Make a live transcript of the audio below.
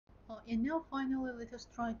And now finally let us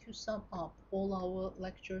try to sum up all our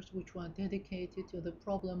lectures which were dedicated to the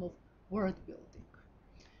problem of word building.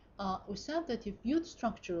 We said that if viewed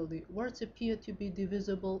structurally, words appear to be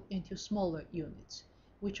divisible into smaller units,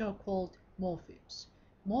 which are called morphemes.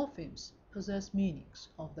 Morphemes possess meanings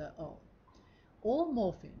of their own. All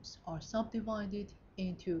morphemes are subdivided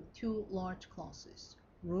into two large classes,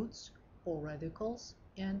 roots or radicals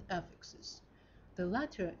and affixes. The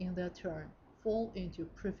latter, in their turn, fall into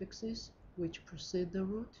prefixes which precede the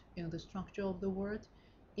root in the structure of the word,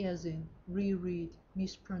 as in reread,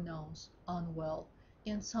 mispronounce, unwell,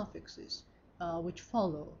 and suffixes which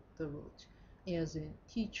follow the root, as in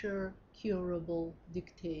teacher, curable,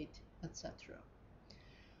 dictate, etc.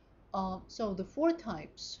 So the four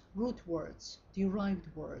types, root words, derived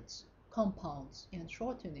words, compounds, and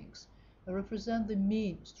shortenings, represent the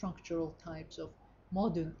main structural types of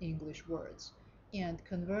modern English words, and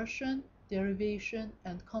conversion, derivation,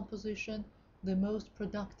 and composition the most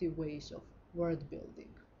productive ways of word building.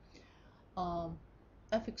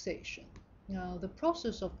 Affixation. Now, the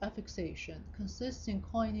process of affixation consists in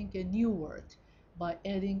coining a new word by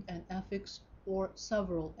adding an affix or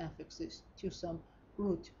several affixes to some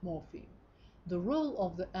root morpheme. The role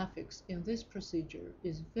of the affix in this procedure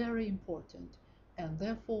is very important, and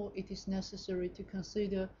therefore it is necessary to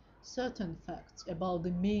consider certain facts about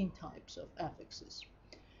the main types of affixes.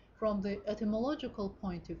 From the etymological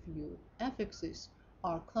point of view, affixes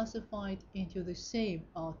are classified into the same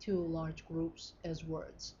two large groups as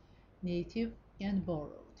words, native and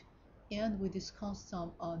borrowed, and we discussed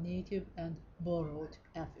some native and borrowed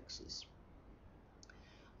affixes.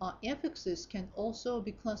 Affixes can also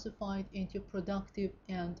be classified into productive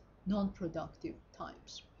and non-productive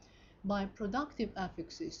types. By productive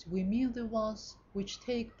affixes, we mean the ones which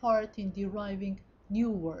take part in deriving new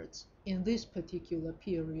words in this particular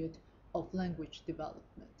period of language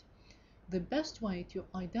development. The best way to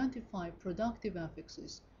identify productive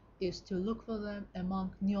affixes is to look for them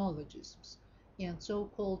among neologisms and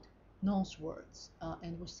so-called nonce words.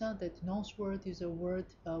 And we said that nonce word is a word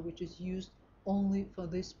which is used only for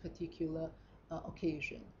this particular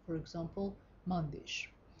occasion. For example, mandish.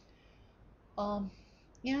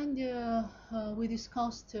 We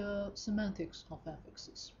discussed semantics of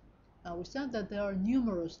affixes. We said that there are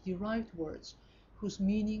numerous derived words whose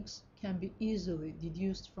meanings can be easily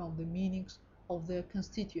deduced from the meanings of their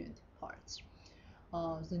constituent parts.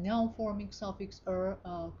 The noun-forming suffix "er"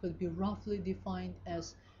 could be roughly defined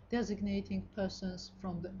as designating persons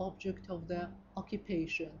from the object of their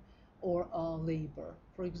occupation or labor.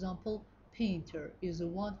 For example, painter is the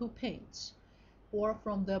one who paints, or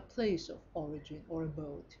from their place of origin or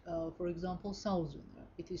abode. For example, southerner,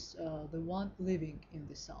 it is the one living in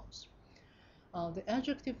the south. The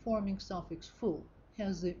adjective forming suffix "full"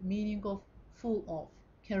 has the meaning of full of,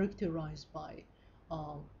 characterized by,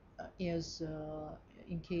 as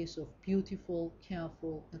in case of beautiful,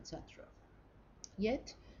 careful, etc.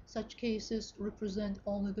 Yet, such cases represent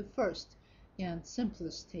only the first and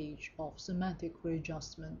simplest stage of semantic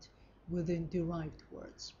readjustment within derived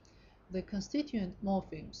words. The constituent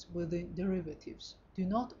morphemes within derivatives do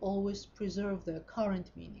not always preserve their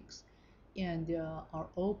current meanings and are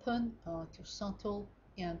open to subtle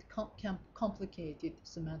and complicated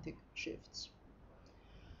semantic shifts.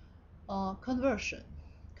 Conversion.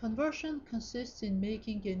 Conversion consists in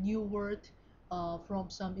making a new word from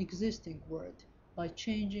some existing word by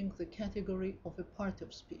changing the category of a part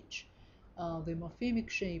of speech, the morphemic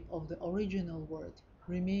shape of the original word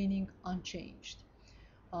remaining unchanged.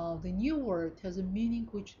 The new word has a meaning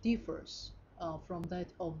which differs from that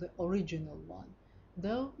of the original one,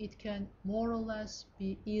 though it can more or less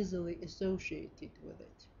be easily associated with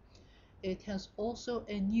it. It has also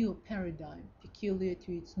a new paradigm peculiar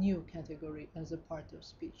to its new category as a part of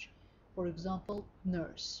speech. For example,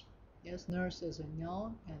 nurse. Yes, nurse as a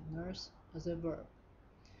noun and nurse as a verb.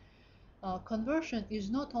 Conversion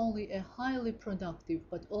is not only a highly productive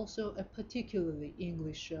but also a particularly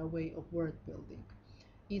English way of word building.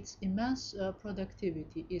 Its immense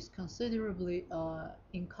productivity is considerably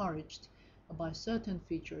encouraged by certain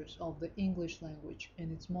features of the English language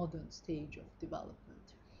in its modern stage of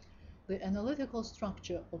development. The analytical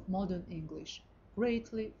structure of modern English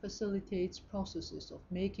greatly facilitates processes of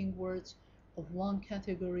making words of one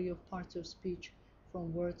category of parts of speech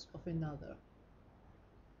from words of another.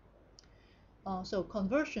 So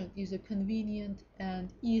conversion is a convenient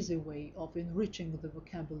and easy way of enriching the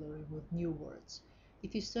vocabulary with new words.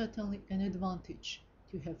 It is certainly an advantage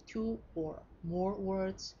to have two or more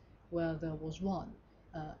words where there was one,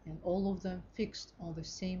 and all of them fixed on the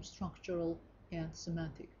same structural and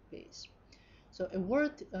semantic base. So a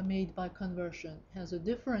word made by conversion has a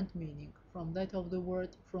different meaning from that of the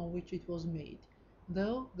word from which it was made,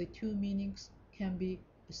 though the two meanings can be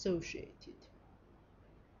associated.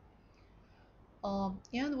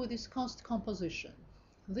 And we discussed composition.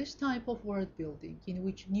 This type of word building, in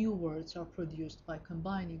which new words are produced by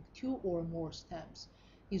combining two or more stems,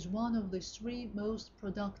 is one of the three most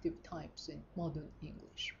productive types in modern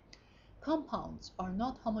English. Compounds are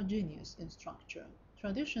not homogeneous in structure.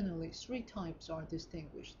 Traditionally, three types are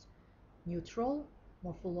distinguished: neutral,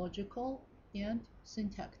 morphological, and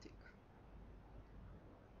syntactic.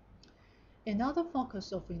 Another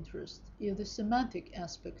focus of interest is the semantic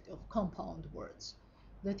aspect of compound words.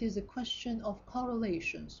 That is, a question of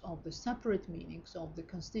correlations of the separate meanings of the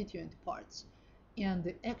constituent parts and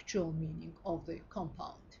the actual meaning of the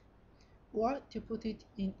compound. Or, to put it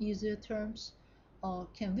in easier terms,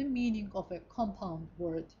 can the meaning of a compound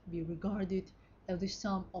word be regarded as the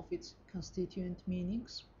sum of its constituent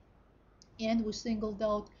meanings? And we singled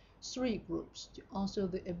out three groups to answer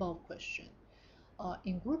the above question.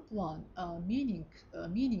 In group 1,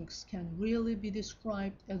 meanings can really be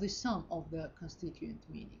described as the sum of their constituent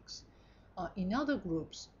meanings. In other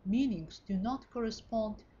groups, meanings do not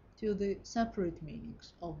correspond to the separate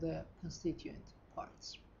meanings of their constituent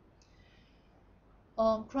parts.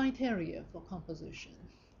 Criteria for composition.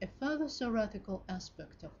 A further theoretical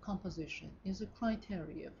aspect of composition is a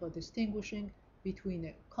criteria for distinguishing between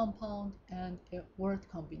a compound and a word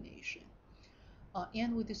combination.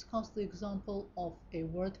 And we discussed the example of a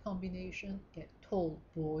word combination, a tall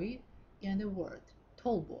boy, and a word,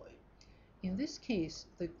 tall boy. In this case,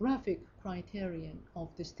 the graphic criterion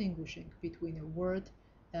of distinguishing between a word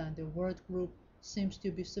and a word group seems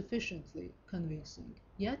to be sufficiently convincing.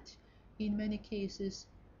 Yet, in many cases,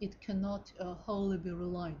 it cannot wholly be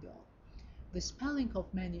relied on. The spelling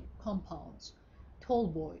of many compounds, tall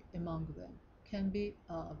boy among them, can be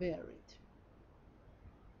varied.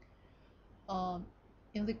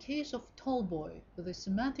 In the case of tall boy, the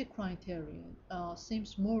semantic criterion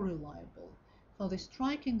seems more reliable, for the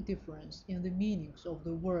striking difference in the meanings of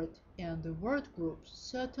the word and the word groups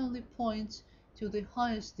certainly points to the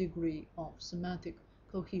highest degree of semantic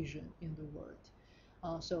cohesion in the word.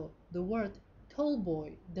 So the word tall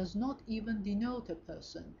boy does not even denote a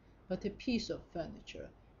person, but a piece of furniture,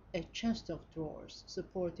 a chest of drawers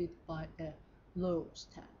supported by a low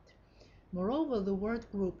stand. Moreover, the word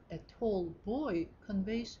group a tall boy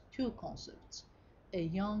conveys two concepts: a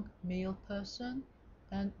young male person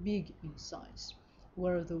and big in size,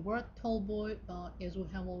 where the word tall boy, as we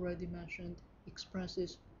have already mentioned,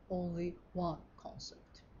 expresses only one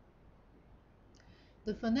concept.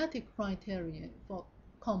 The phonetic criterion for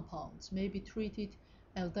compounds may be treated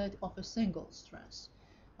as that of a single stress.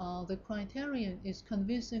 The criterion is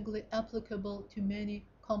convincingly applicable to many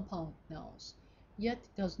compound nouns, yet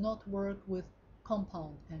does not work with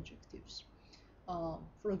compound adjectives.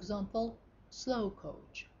 For example, slow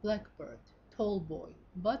coach, blackbird, tall boy,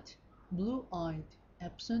 but blue-eyed,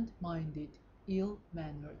 absent-minded,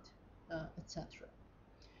 ill-mannered, etc.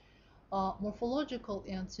 Morphological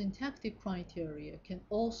and syntactic criteria can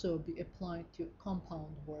also be applied to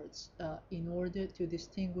compound words in order to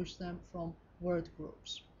distinguish them from word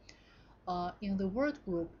groups. In the word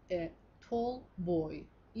group a tall boy,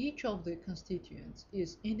 each of the constituents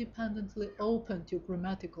is independently open to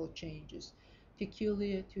grammatical changes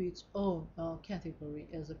peculiar to its own category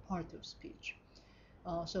as a part of speech.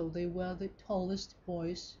 So they were the tallest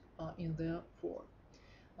boys in their form.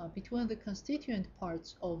 Between the constituent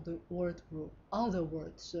parts of the word group, other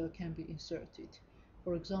words can be inserted.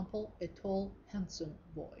 For example, a tall, handsome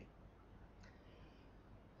boy.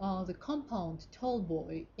 The compound tall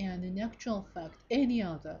boy, and in actual fact any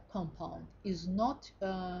other compound, is not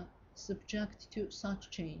subject to such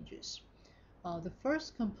changes. The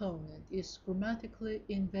first component is grammatically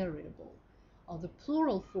invariable. The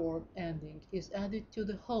plural form ending is added to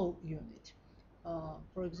the whole unit.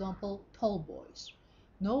 For example, tall boys.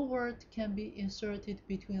 No word can be inserted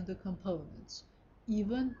between the components,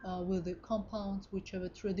 even with the compounds which have a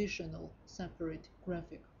traditional separate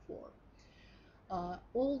graphic form.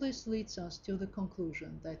 All this leads us to the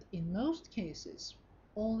conclusion that in most cases,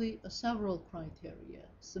 only several criteria,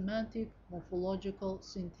 semantic, morphological,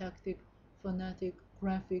 syntactic, phonetic,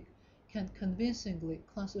 graphic, can convincingly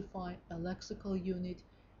classify a lexical unit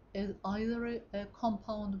as either a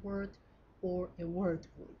compound word or a word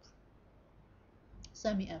group.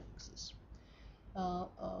 Semi-affixes.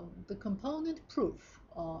 The component proof,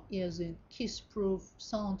 as in kiss proof,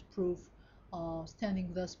 sound proof,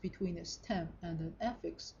 standing thus between a stem and an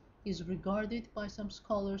affix, is regarded by some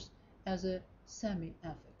scholars as a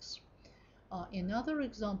semi-affix. Another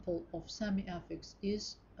example of semi-affix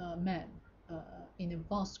is man in a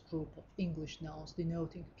vast group of English nouns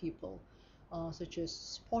denoting people, such as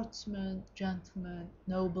sportsman, gentleman,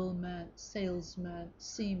 nobleman, salesman,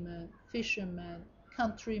 seaman, fisherman,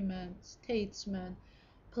 countryman, statesman,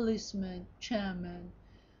 policeman, chairman.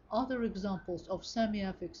 Other examples of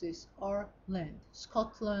semi-affixes are land,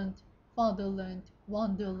 Scotland, fatherland,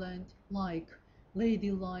 wonderland, like,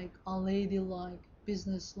 ladylike, unladylike,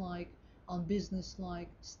 businesslike, unbusinesslike,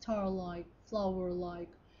 starlike, flowerlike,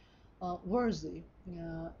 worthy,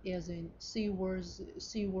 as in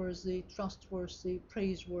seaworthy, trustworthy,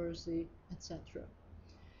 praiseworthy, etc.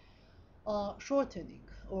 Shortening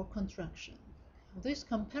or contraction. This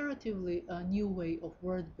comparatively new way of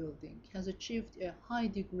word building has achieved a high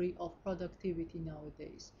degree of productivity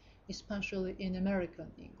nowadays, especially in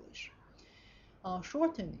American English.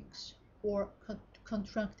 Shortenings or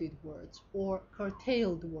contracted words or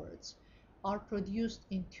curtailed words are produced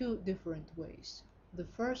in two different ways. The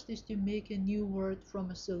first is to make a new word from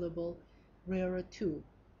a syllable, rarer two,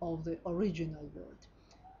 of the original word.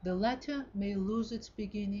 The latter may lose its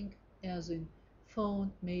beginning, as in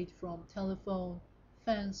phone made from telephone,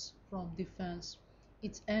 fence from defense,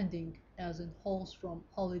 its ending, as in halls from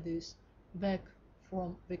holidays, vac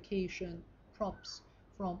from vacation, props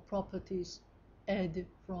from properties, ad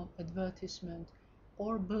from advertisement,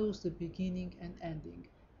 or both the beginning and ending,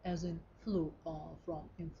 as in flu from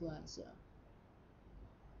influenza.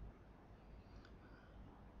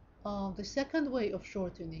 The second way of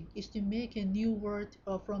shortening is to make a new word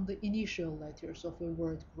from the initial letters of a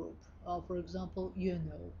word group. For example,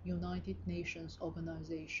 UNO, United Nations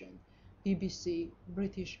Organization, BBC,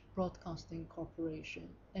 British Broadcasting Corporation,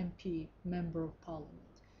 MP, Member of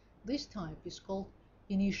Parliament. This type is called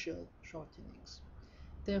initial shortenings.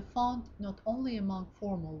 They are found not only among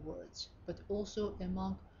formal words, but also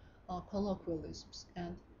among colloquialisms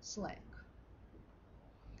and slang.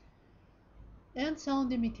 And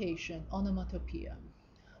sound imitation, onomatopoeia.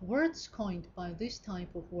 Words coined by this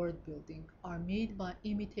type of word building are made by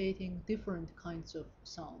imitating different kinds of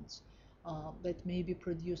sounds that may be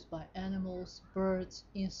produced by animals, birds,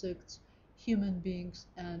 insects, human beings,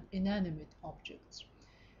 and inanimate objects.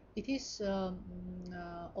 It is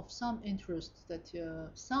of some interest that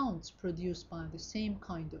sounds produced by the same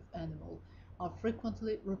kind of animal are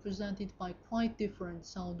frequently represented by quite different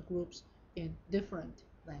sound groups in different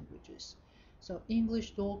languages. So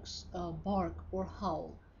English dogs bark or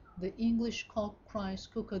howl. The English cock cries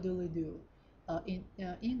cock-a-doodle-doo. In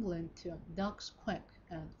England, ducks quack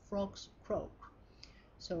and frogs croak.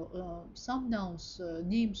 So some nouns,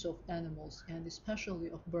 names of animals, and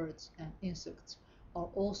especially of birds and insects, are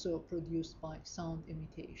also produced by sound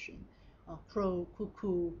imitation. Crow,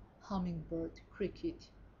 cuckoo, hummingbird, cricket,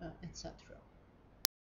 etc.